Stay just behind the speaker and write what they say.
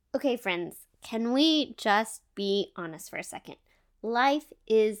Okay, friends, can we just be honest for a second? Life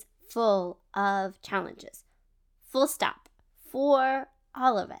is full of challenges. Full stop. For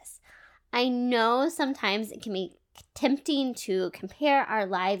all of us. I know sometimes it can be tempting to compare our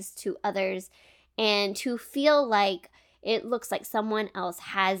lives to others and to feel like it looks like someone else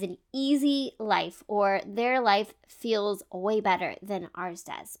has an easy life or their life feels way better than ours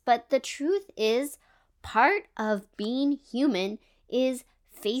does. But the truth is, part of being human is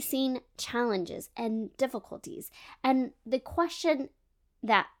facing challenges and difficulties. And the question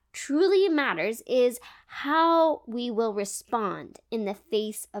that truly matters is how we will respond in the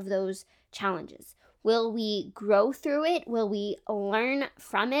face of those challenges. Will we grow through it? Will we learn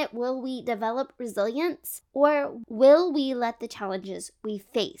from it? Will we develop resilience? Or will we let the challenges we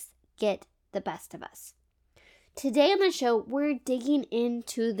face get the best of us? Today on the show, we're digging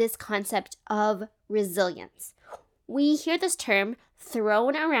into this concept of resilience. We hear this term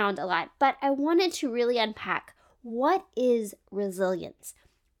thrown around a lot, but I wanted to really unpack what is resilience?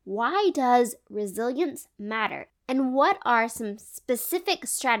 Why does resilience matter? And what are some specific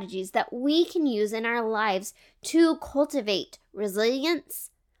strategies that we can use in our lives to cultivate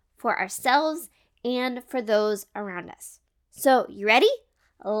resilience for ourselves and for those around us? So, you ready?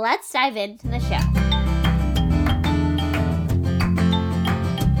 Let's dive into the show.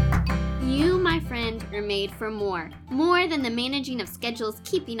 You, my friend, are made for more than the managing of schedules,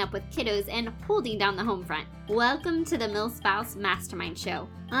 keeping up with kiddos, and holding down the home front. Welcome to the MilSpouse Mastermind Show.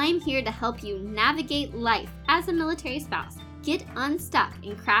 I'm here to help you navigate life as a military spouse, get unstuck,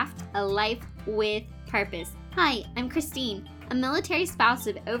 and craft a life with purpose. Hi, I'm Christine, a military spouse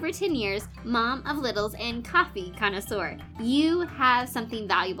of over 10 years, mom of littles, and coffee connoisseur. You have something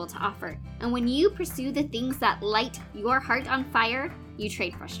valuable to offer, and when you pursue the things that light your heart on fire, you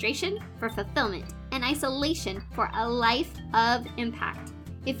trade frustration for fulfillment and isolation for a life of impact.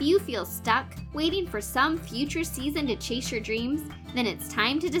 If you feel stuck, waiting for some future season to chase your dreams, then it's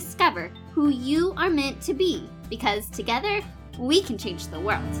time to discover who you are meant to be, because together, we can change the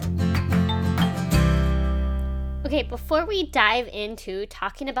world. Okay, before we dive into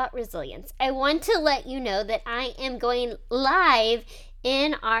talking about resilience, I want to let you know that I am going live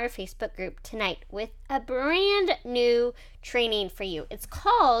in our Facebook group tonight with a brand new training for you. It's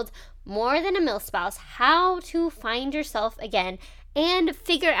called More Than a MilSpouse: How to Find Yourself Again and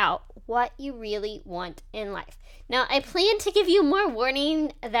Figure Out What You Really Want in Life. Now, I plan to give you more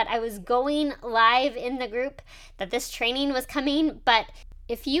warning that I was going live in the group, that this training was coming, but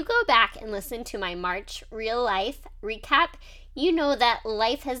if you go back and listen to my March real life recap, you know that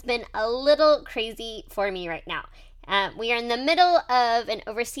life has been a little crazy for me right now. We are in the middle of an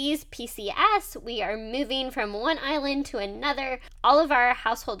overseas PCS. We are moving from one island to another. All of our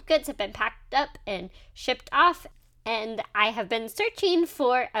household goods have been packed up and shipped off. And I have been searching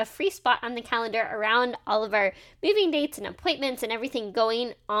for a free spot on the calendar around all of our moving dates and appointments and everything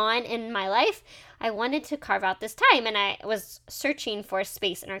going on in my life. I wanted to carve out this time, and I was searching for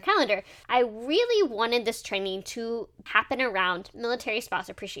space in our calendar. I really wanted this training to happen around Military Spouse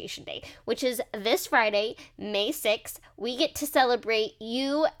Appreciation Day, which is this Friday, May 6th. We get to celebrate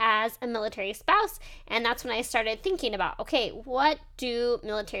you as a military spouse, and that's when I started thinking about, okay, what do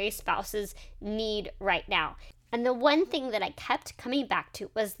military spouses need right now? And the one thing that I kept coming back to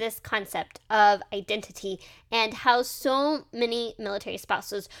was this concept of identity and how so many military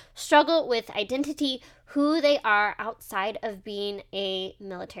spouses struggle with identity, who they are outside of being a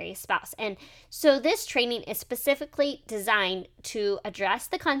military spouse. And so this training is specifically designed to address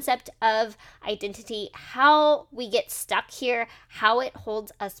the concept of identity, how we get stuck here, how it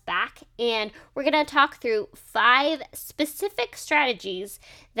holds us back. And we're going to talk through 5 specific strategies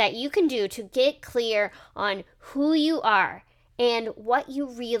that you can do to get clear on who you are and what you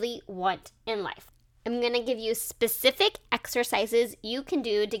really want in life. I'm going to give you specific exercises you can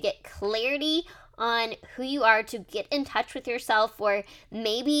do to get clarity on who you are, to get in touch with yourself, or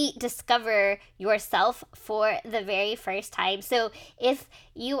maybe discover yourself for the very first time. So if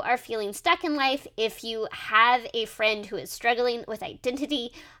you are feeling stuck in life, if you have a friend who is struggling with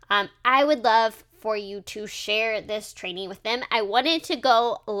identity, I would love for you to share this training with them. I wanted to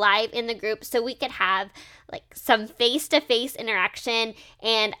go live in the group so we could have like some face-to-face interaction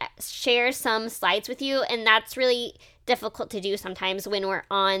and share some slides with you, and that's really difficult to do sometimes when we're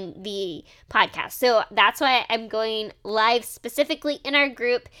on the podcast. So that's why I'm going live specifically in our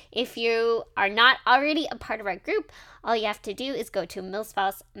group. If you are not already a part of our group, all you have to do is go to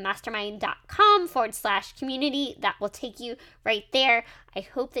milspousemastermind.com/community. That will take you right there. I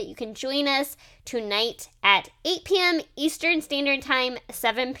hope that you can join us tonight at 8 p.m. Eastern Standard Time,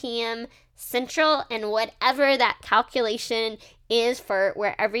 7 p.m. Central, and whatever that calculation is for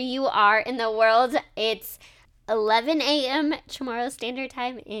wherever you are in the world. It's 11 a.m. tomorrow Standard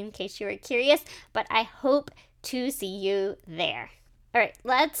Time, in case you were curious, but I hope to see you there. All right,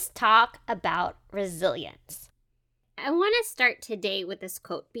 let's talk about resilience. I want to start today with this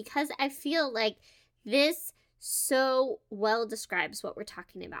quote because I feel like this so well describes what we're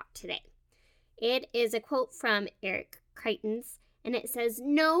talking about today. It is a quote from Eric Crichtons, and it says,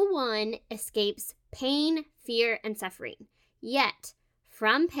 "No one escapes pain, fear, and suffering. Yet,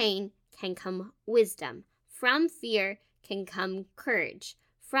 from pain can come wisdom. From fear can come courage.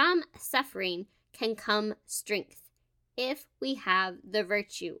 From suffering can come strength, if we have the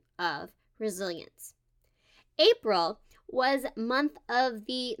virtue of resilience." April was month of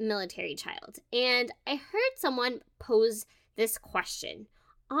the military child, and I heard someone pose this question: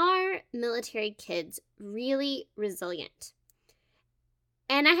 are military kids really resilient?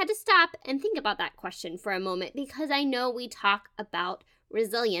 And I had to stop and think about that question for a moment because I know we talk about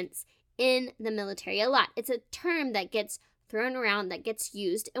resilience in the military a lot. It's a term that gets thrown around, that gets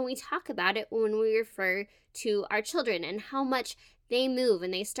used, and we talk about it when we refer to our children and how much they move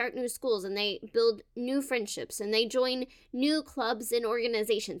and they start new schools and they build new friendships and they join new clubs and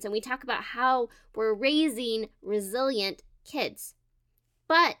organizations. And we talk about how we're raising resilient kids.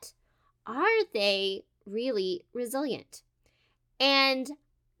 But are they really resilient? And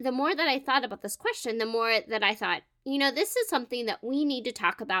the more that I thought about this question, the more that I thought, this is something that we need to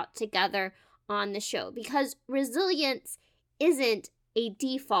talk about together on the show, because resilience isn't a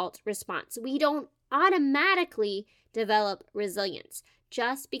default response. We don't automatically develop resilience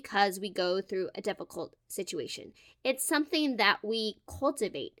just because we go through a difficult situation. It's something that we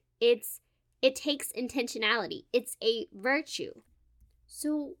cultivate. It takes intentionality. It's a virtue.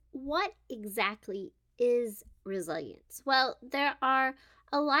 So what exactly is resilience? Well, there are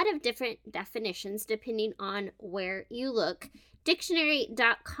a lot of different definitions depending on where you look.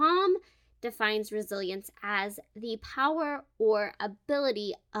 Dictionary.com defines resilience as the power or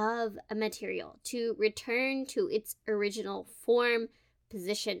ability of a material to return to its original form,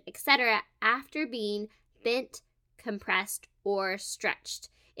 position, etc. after being bent, compressed, or stretched.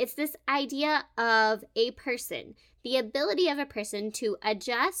 It's this idea of a person, the ability of a person to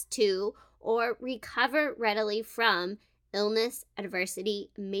adjust to or recover readily from illness,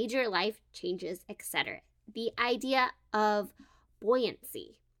 adversity, major life changes, etc. The idea of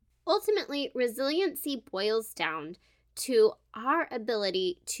buoyancy. Ultimately, resiliency boils down to our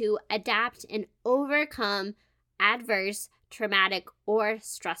ability to adapt and overcome adverse, traumatic, or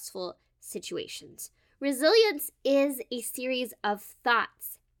stressful situations. Resilience is a series of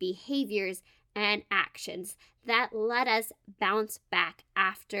thoughts, behaviors, and actions that let us bounce back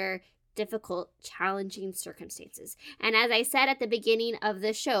after difficult, challenging circumstances. And as I said at the beginning of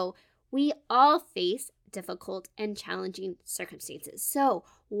the show, we all face difficult and challenging circumstances. So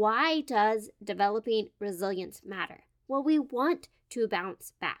why does developing resilience matter? Well, we want to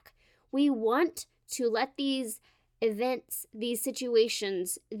bounce back. We want to let these events, these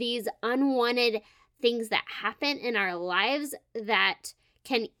situations, these unwanted things that happen in our lives that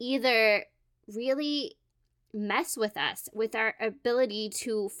can either really mess with us, with our ability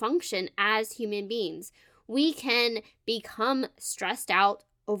to function as human beings. We can become stressed out,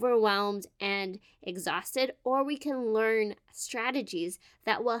 overwhelmed, and exhausted, or we can learn strategies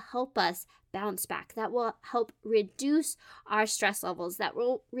that will help us bounce back, that will help reduce our stress levels, that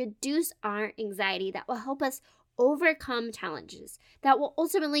will reduce our anxiety, that will help us overcome challenges, that will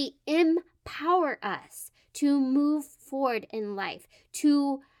ultimately empower us to move forward in life,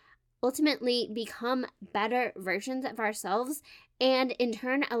 to ultimately become better versions of ourselves, and in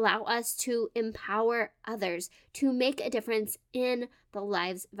turn allow us to empower others, to make a difference in the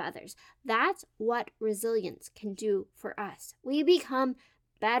lives of others. That's what resilience can do for us. We become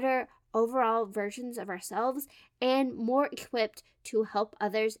better overall versions of ourselves and more equipped to help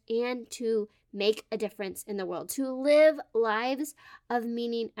others and to make a difference in the world, to live lives of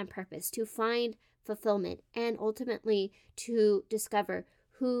meaning and purpose, to find fulfillment, and ultimately to discover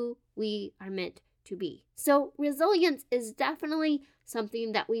who we are meant to be. So resilience is definitely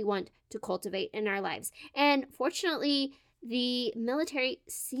something that we want to cultivate in our lives. And fortunately, the military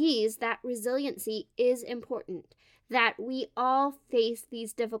sees that resiliency is important, that we all face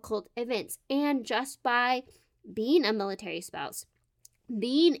these difficult events. And just by being a military spouse,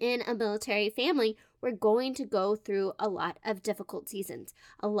 being in a military family, we're going to go through a lot of difficult seasons,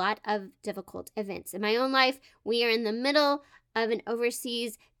 a lot of difficult events. In my own life, we are in the middle of an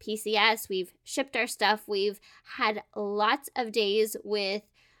overseas PCS. We've shipped our stuff. We've had lots of days with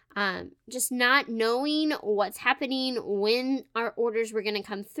just not knowing what's happening, when our orders were going to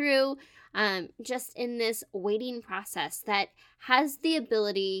come through. just in this waiting process that has the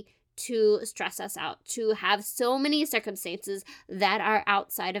ability to stress us out, to have so many circumstances that are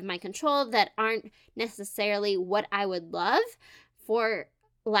outside of my control, that aren't necessarily what I would love for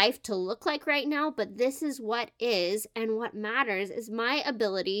life to look like right now, but this is what is, and what matters is my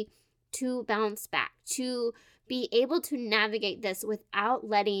ability to bounce back, to be able to navigate this without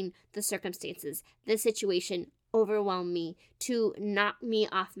letting the circumstances, the situation overwhelm me, to knock me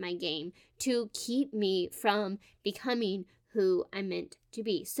off my game, to keep me from becoming who I'm meant to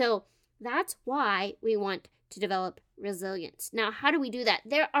be. So that's why we want to develop resilience. Now, how do we do that?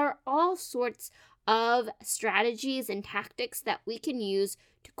 There are all sorts of strategies and tactics that we can use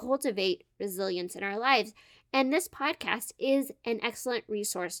to cultivate resilience in our lives. And this podcast is an excellent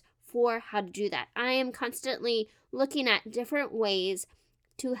resource for how to do that. I am constantly looking at different ways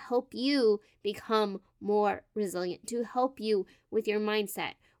to help you become more resilient, to help you with your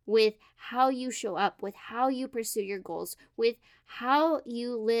mindset, with how you show up, with how you pursue your goals, with how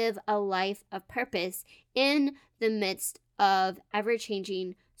you live a life of purpose in the midst of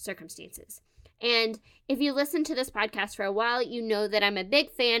ever-changing circumstances. And if you listen to this podcast for a while, you know that I'm a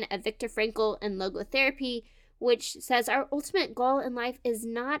big fan of Viktor Frankl and logotherapy, which says our ultimate goal in life is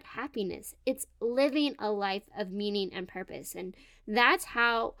not happiness. It's living a life of meaning and purpose. And that's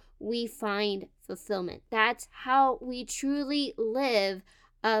how we find fulfillment. That's how we truly live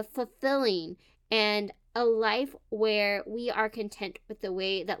a fulfilling and a life where we are content with the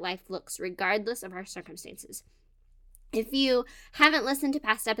way that life looks, regardless of our circumstances. If you haven't listened to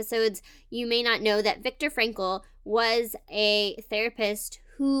past episodes, you may not know that Viktor Frankl was a therapist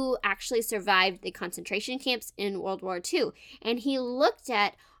who actually survived the concentration camps in World War II. And he looked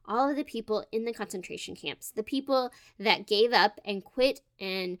at all of the people in the concentration camps, the people that gave up and quit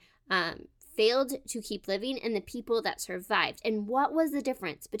and failed to keep living, and the people that survived. And what was the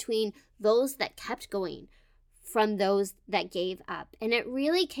difference between those that kept going from those that gave up? And it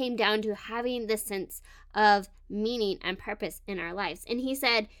really came down to having this sense of meaning and purpose in our lives. And he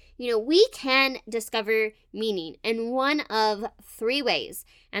said, we can discover meaning in one of three ways.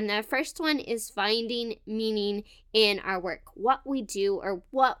 And the first one is finding meaning in our work, what we do or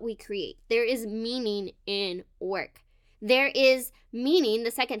what we create. There is meaning in work. There is meaning,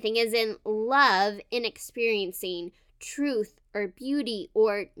 the second thing, is in love, in experiencing truth or beauty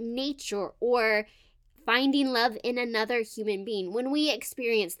or nature, or finding love in another human being. When we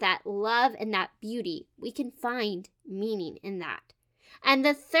experience that love and that beauty, we can find meaning in that. And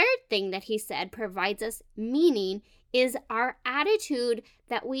the third thing that he said provides us meaning is our attitude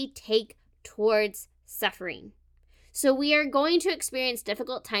that we take towards suffering. So we are going to experience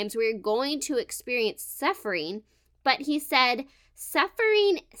difficult times. We're going to experience suffering. But he said,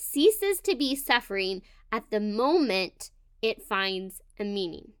 suffering ceases to be suffering at the moment it finds a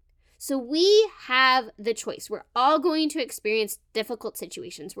meaning. So we have the choice. We're all going to experience difficult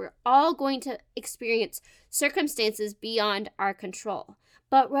situations. We're all going to experience circumstances beyond our control.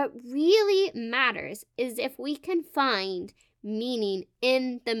 But what really matters is if we can find meaning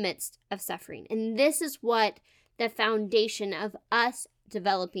in the midst of suffering. And this is what the foundation of us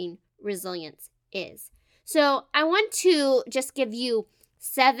developing resilience is. So I want to just give you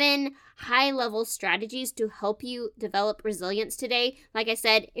 7 high-level strategies to help you develop resilience today. Like I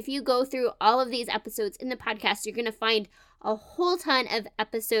said, if you go through all of these episodes in the podcast, you're going to find a whole ton of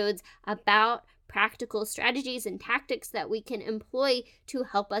episodes about practical strategies and tactics that we can employ to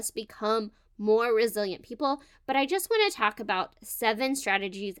help us become more resilient people. But I just want to talk about 7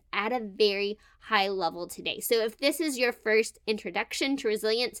 strategies at a very high level today. So if this is your first introduction to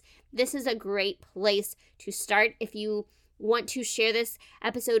resilience, this is a great place to start. If you want to share this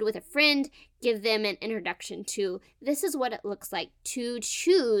episode with a friend, give them an introduction to this is what it looks like to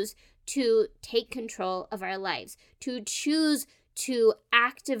choose to take control of our lives, to choose to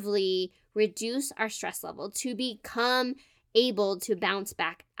actively reduce our stress level, to become able to bounce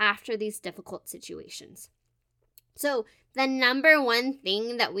back after these difficult situations. So the number one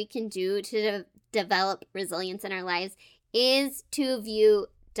thing that we can do to develop resilience in our lives is to view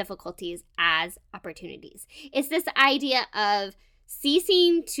difficulties as opportunities. It's this idea of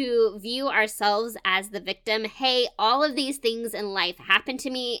ceasing to view ourselves as the victim. Hey, all of these things in life happen to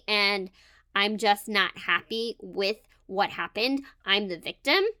me and I'm just not happy with what happened. I'm the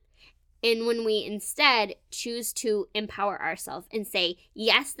victim. And when we instead choose to empower ourselves and say,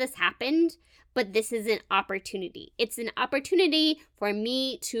 yes, this happened, but this is an opportunity. It's an opportunity for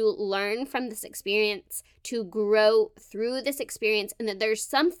me to learn from this experience, to grow through this experience, and that there's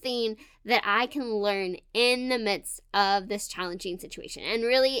something that I can learn in the midst of this challenging situation. And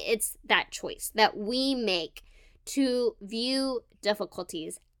really, it's that choice that we make to view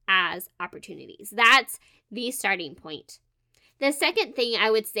difficulties as opportunities. That's the starting point. The second thing I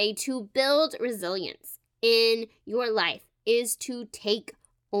would say to build resilience in your life is to take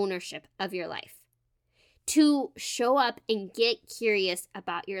ownership of your life. To show up and get curious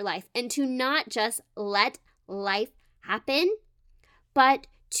about your life, and to not just let life happen, but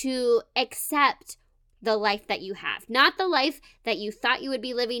to accept the life that you have. Not the life that you thought you would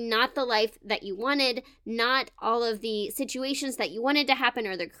be living, not the life that you wanted, not all of the situations that you wanted to happen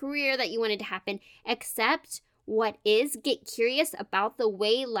or the career that you wanted to happen. Accept what is, get curious about the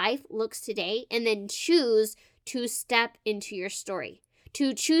way life looks today, and then choose to step into your story.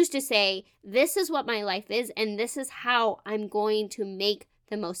 To choose to say, this is what my life is, and this is how I'm going to make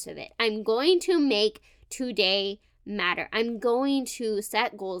the most of it. I'm going to make today matter. I'm going to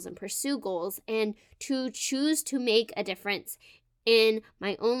set goals and pursue goals and to choose to make a difference in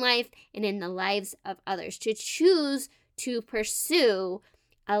my own life and in the lives of others. To choose to pursue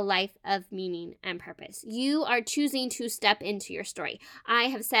a life of meaning and purpose. You are choosing to step into your story. I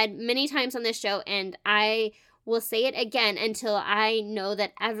have said many times on this show, and I will say it again until I know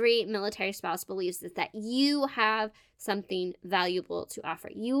that every military spouse believes this, that you have something valuable to offer.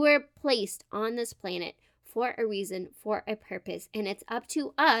 You were placed on this planet for a reason, for a purpose, and it's up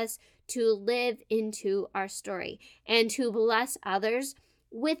to us to live into our story and to bless others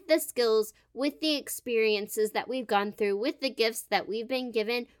with the skills, with the experiences that we've gone through, with the gifts that we've been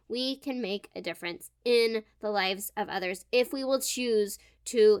given. We can make a difference in the lives of others if we will choose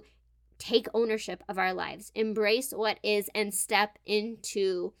to take ownership of our lives, embrace what is, and step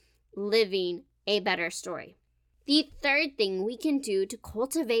into living a better story. The third thing we can do to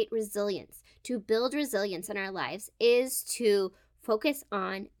cultivate resilience, to build resilience in our lives, is to focus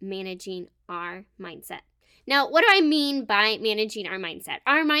on managing our mindset. Now, what do I mean by managing our mindset?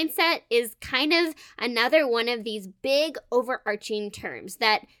 Our mindset is kind of another one of these big overarching terms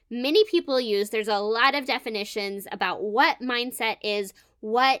that many people use. There's a lot of definitions about what mindset is,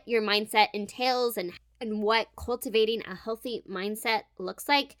 what your mindset entails, and what cultivating a healthy mindset looks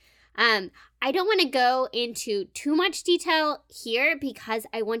like. I don't want to go into too much detail here because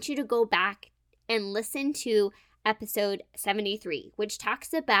I want you to go back and listen to episode 73, which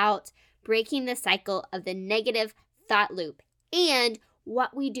talks about breaking the cycle of the negative thought loop and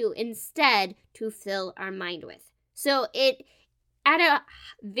what we do instead to fill our mind with. So it, at a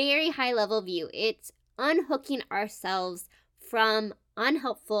very high level view, it's unhooking ourselves from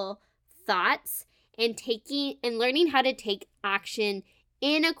unhelpful thoughts and learning how to take action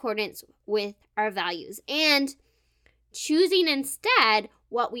in accordance with our values and choosing instead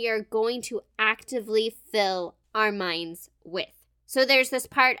what we are going to actively fill our minds with. So there's this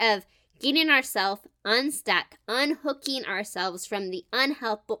part of getting ourselves unstuck, unhooking ourselves from the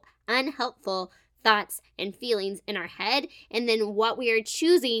unhelpful thoughts and feelings in our head, and then what we are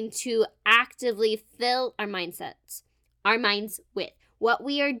choosing to actively fill our minds with. What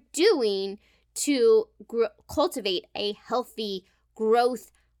we are doing to cultivate a healthy,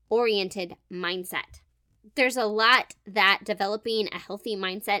 growth-oriented mindset. There's a lot that developing a healthy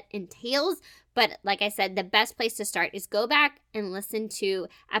mindset entails, but like I said, the best place to start is go back and listen to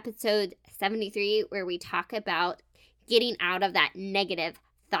episode 73 where we talk about getting out of that negative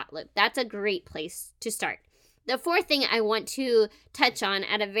thought loop. That's a great place to start. The fourth thing I want to touch on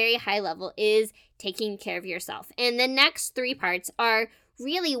at a very high level is taking care of yourself. And the next three parts are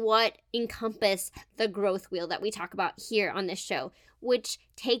really what encompass the growth wheel that we talk about here on this show, which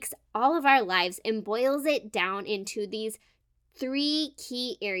takes all of our lives and boils it down into these three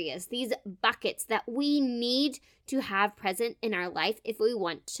key areas, these buckets that we need to have present in our life if we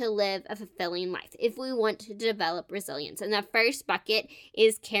want to live a fulfilling life, if we want to develop resilience. And the first bucket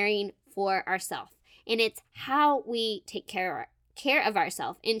is caring for ourselves. And it's how we take care of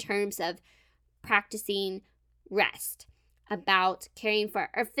ourselves in terms of practicing rest, about caring for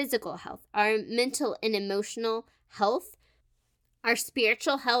our physical health, our mental and emotional health, our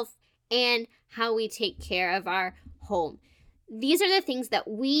spiritual health, and how we take care of our home. These are the things that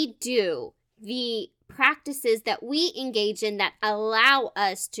we do, the practices that we engage in that allow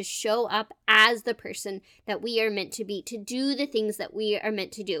us to show up as the person that we are meant to be, to do the things that we are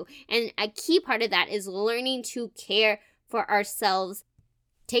meant to do. And a key part of that is learning to care for ourselves.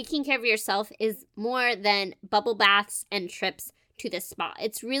 Taking care of yourself is more than bubble baths and trips to the spa.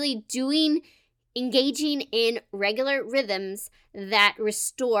 It's really engaging in regular rhythms that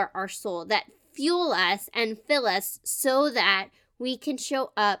restore our soul, that fuel us and fill us so that we can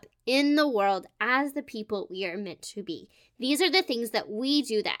show up in the world as the people we are meant to be. These are the things that we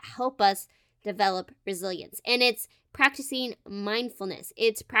do that help us develop resilience. And it's practicing mindfulness.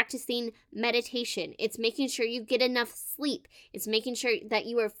 It's practicing meditation. It's making sure you get enough sleep. It's making sure that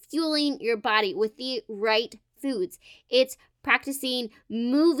you are fueling your body with the right foods. It's practicing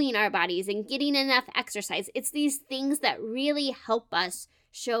moving our bodies and getting enough exercise. It's these things that really help us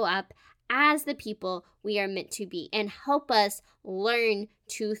show up as the people we are meant to be and help us learn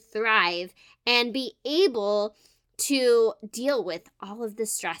to thrive and be able to deal with all of the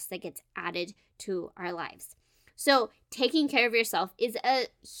stress that gets added to our lives. So taking care of yourself is a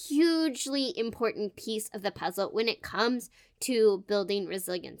hugely important piece of the puzzle when it comes to building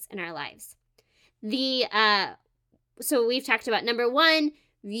resilience in our lives. So we've talked about number 1,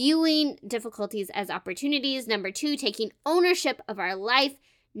 viewing difficulties as opportunities. Number 2, taking ownership of our life.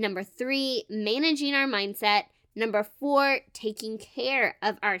 Number 3, managing our mindset. Number 4, taking care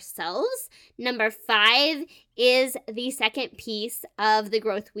of ourselves. Number 5 is the second piece of the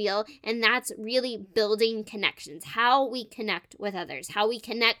growth wheel, and that's really building connections. How we connect with others, how we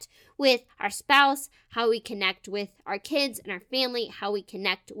connect with our spouse, how we connect with our kids and our family, how we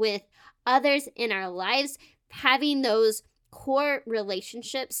connect with others in our lives. Having those core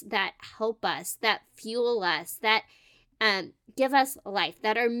relationships that help us, that fuel us, that give us life,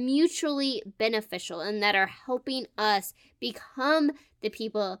 that are mutually beneficial and that are helping us become the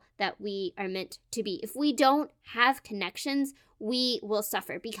people that we are meant to be. If we don't have connections, we will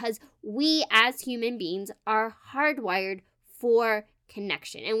suffer because we as human beings are hardwired for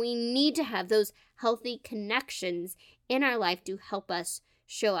connection. And we need to have those healthy connections in our life to help us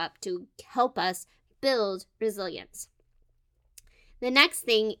show up, to help us build resilience. The next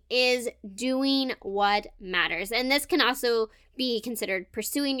thing is doing what matters. And this can also be considered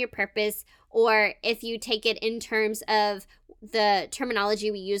pursuing your purpose, or if you take it in terms of the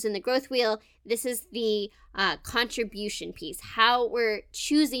terminology we use in the growth wheel, this is the contribution piece, how we're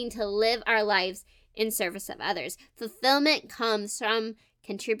choosing to live our lives in service of others. Fulfillment comes from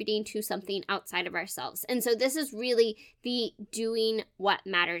contributing to something outside of ourselves. And so this is really the doing what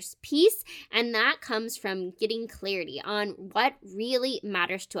matters piece. And that comes from getting clarity on what really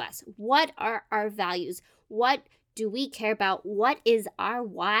matters to us. What are our values? What do we care about? What is our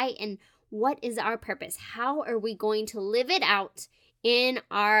why? And what is our purpose? How are we going to live it out in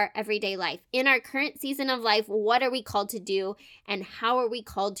our everyday life? In our current season of life, what are we called to do? And how are we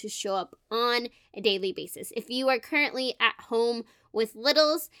called to show up on a daily basis? If you are currently at home with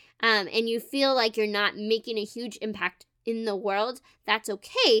littles and you feel like you're not making a huge impact in the world, that's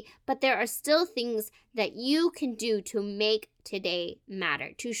okay. But there are still things that you can do to make today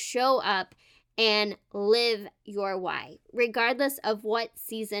matter, to show up and live your why, regardless of what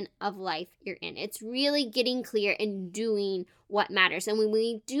season of life you're in. It's really getting clear and doing what matters. And when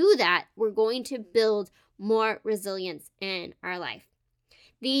we do that, we're going to build more resilience in our life.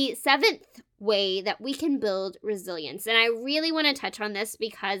 The 7th way that we can build resilience, and I really want to touch on this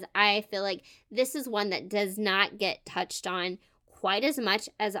because I feel like this is one that does not get touched on quite as much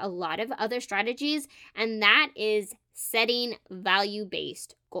as a lot of other strategies, and that is setting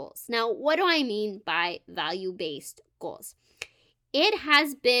value-based goals. Now, what do I mean by value-based goals? It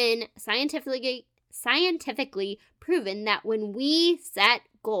has been scientifically proven that when we set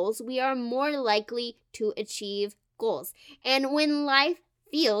goals, we are more likely to achieve goals. And when life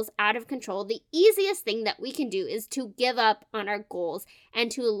feels out of control, the easiest thing that we can do is to give up on our goals and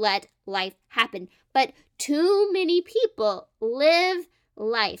to let life happen. But too many people live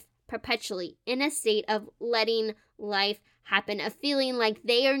life perpetually in a state of letting life happen, of feeling like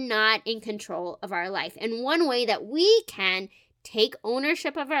they are not in control of our life. And one way that we can take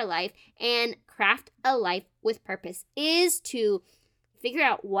ownership of our life and craft a life with purpose is to figure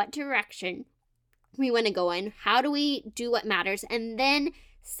out what direction we want to go in, how do we do what matters, and then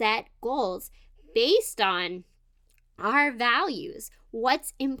set goals based on our values,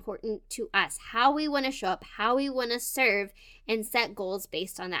 what's important to us, how we want to show up, how we want to serve, and set goals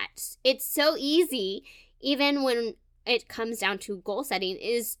based on that. It's so easy, even when it comes down to goal setting,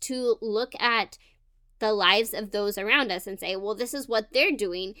 is to look at the lives of those around us and say, well, this is what they're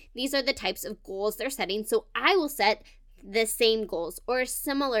doing. These are the types of goals they're setting. So I will set the same goals or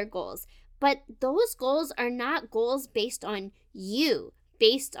similar goals. But those goals are not goals based on you,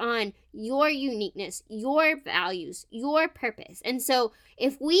 based on your uniqueness, your values, your purpose. And so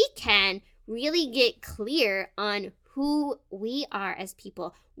if we can really get clear on who we are as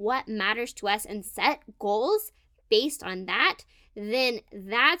people, what matters to us, and set goals based on that, then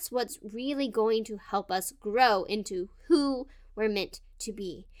that's what's really going to help us grow into who we're meant to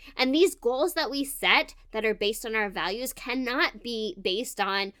be. And these goals that we set that are based on our values cannot be based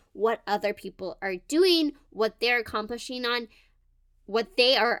on what other people are doing, what they're accomplishing on, what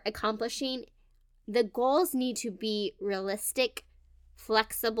they are accomplishing, the goals need to be realistic,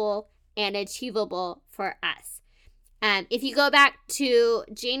 flexible, and achievable for us. If you go back to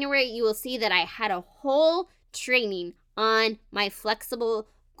January, you will see that I had a whole training on my flexible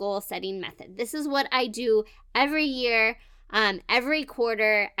goal setting method. This is what I do every year, every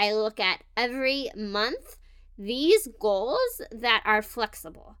quarter. I look at every month these goals that are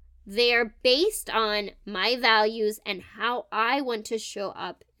flexible. They're based on my values and how I want to show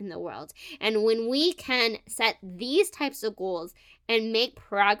up in the world. And when we can set these types of goals and make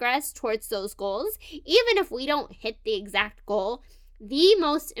progress towards those goals, even if we don't hit the exact goal, the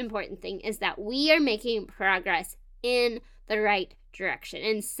most important thing is that we are making progress in the right direction.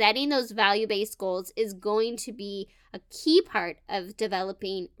 And setting those value-based goals is going to be a key part of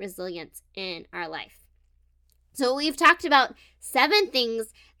developing resilience in our life. So we've talked about 7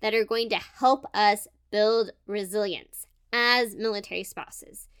 things that are going to help us build resilience as military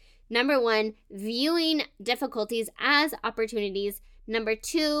spouses. Number 1, viewing difficulties as opportunities. Number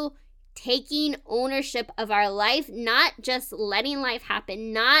 2, taking ownership of our life, not just letting life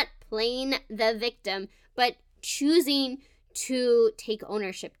happen, not playing the victim, but choosing to take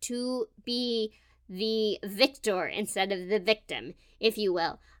ownership, to be the victor instead of the victim, if you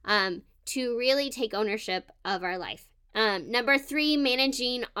will. To really take ownership of our life. Number 3,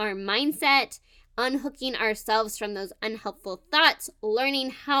 managing our mindset, unhooking ourselves from those unhelpful thoughts,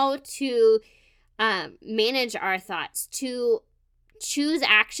 learning how to manage our thoughts, to choose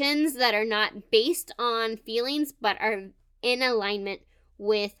actions that are not based on feelings, but are in alignment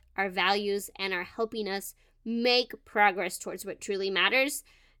with our values and are helping us make progress towards what truly matters.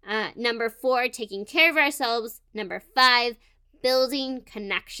 Number 4, taking care of ourselves. Number 5, building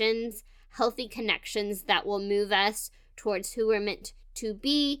connections, healthy connections that will move us towards who we're meant to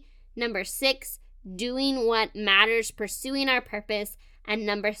be. Number 6, doing what matters, pursuing our purpose. And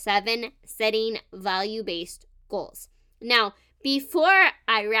number 7, setting value-based goals. Now, before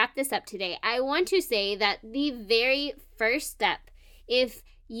I wrap this up today, I want to say that the very first step, if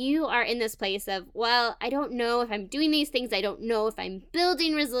you are in this place of, well, I don't know if I'm doing these things, I don't know if I'm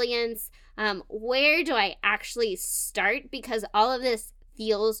building resilience, where do I actually start? Because all of this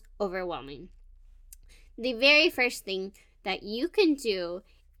feels overwhelming. The very first thing that you can do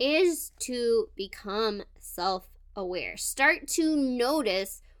is to become self-aware. Start to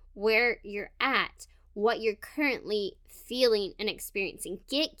notice where you're at, what you're currently feeling and experiencing.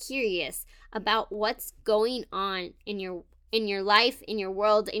 Get curious about what's going on in your life, in your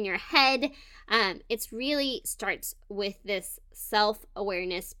world, in your head. It really starts with this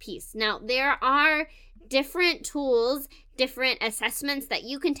self-awareness piece. Now, there are different tools, different assessments that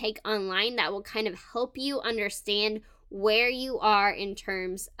you can take online that will kind of help you understand where you are in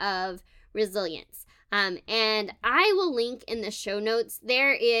terms of resilience. And I will link in the show notes.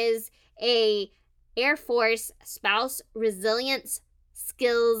 There is a Air Force Spouse Resilience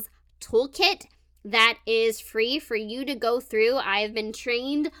Skills Toolkit that is free for you to go through. I've been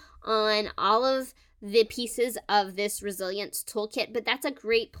trained on all of the pieces of this resilience toolkit, but that's a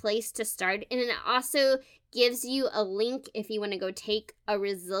great place to start. And it also gives you a link if you want to go take a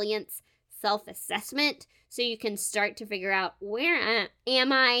resilience self-assessment so you can start to figure out where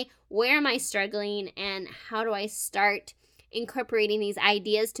am I struggling, and how do I start incorporating these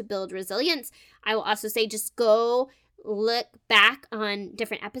ideas to build resilience. I will also say just go look back on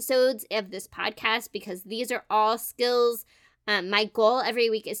different episodes of this podcast, because these are all skills. My goal every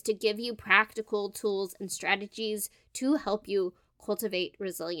week is to give you practical tools and strategies to help you cultivate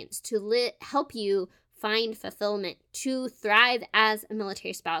resilience, to help you find fulfillment, to thrive as a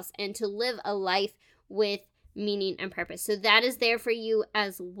military spouse, and to live a life with meaning and purpose. So that is there for you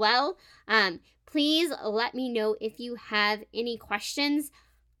as well. Please let me know if you have any questions.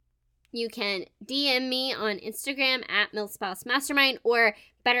 You can DM me on Instagram at MilSpouse Mastermind, or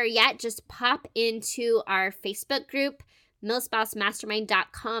better yet, just pop into our Facebook group,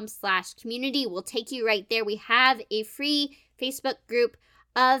 milspousemastermind.com/community. Will take you right there. We have a free Facebook group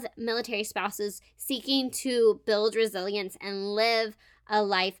of military spouses seeking to build resilience and live a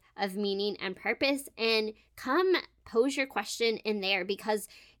life of meaning and purpose. And come pose your question in there, because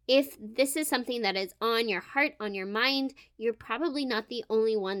if this is something that is on your heart, on your mind, you're probably not the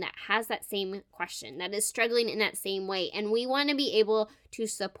only one that has that same question, that is struggling in that same way. And we want to be able to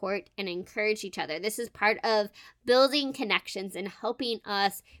support and encourage each other. This is part of building connections and helping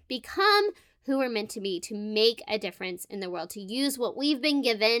us become who we're meant to be, to make a difference in the world, to use what we've been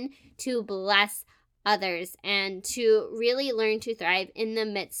given to bless others, and to really learn to thrive in the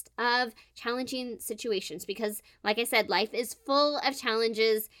midst of challenging situations. Because, like I said, life is full of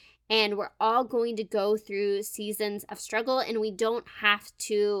challenges, and we're all going to go through seasons of struggle, and we don't have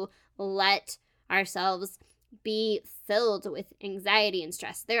to let ourselves be filled with anxiety and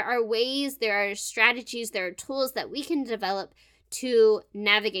stress. There are ways, there are strategies, there are tools that we can develop to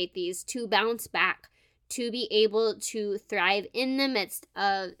navigate these, to bounce back, to be able to thrive in the midst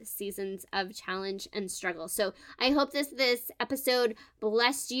of seasons of challenge and struggle. So I hope this episode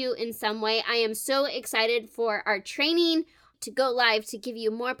blessed you in some way. I am so excited for our training to go live to give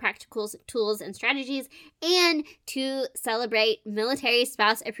you more practical tools and strategies, and to celebrate Military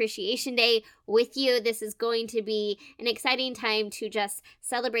Spouse Appreciation Day with you. This is going to be an exciting time to just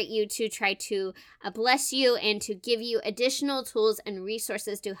celebrate you, to try to bless you, and to give you additional tools and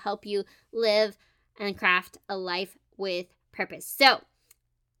resources to help you live and craft a life with purpose. So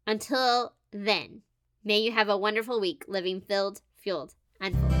until then, may you have a wonderful week living filled, fueled,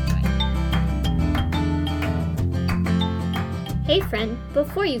 and full of joy. Hey friend,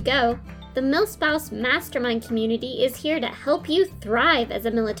 before you go, the MilSpouse Mastermind community is here to help you thrive as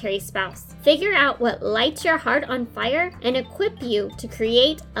a military spouse. Figure out what lights your heart on fire and equip you to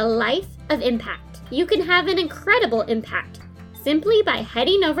create a life of impact. You can have an incredible impact simply by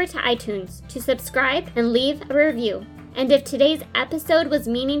heading over to iTunes to subscribe and leave a review. And if today's episode was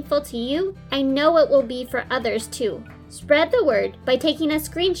meaningful to you, I know it will be for others too. Spread the word by taking a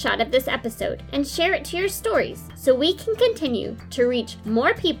screenshot of this episode and share it to your stories so we can continue to reach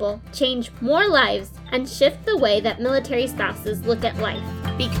more people, change more lives, and shift the way that military spouses look at life.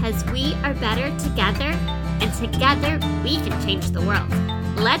 Because we are better together, and together we can change the world.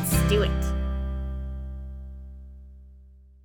 Let's do it.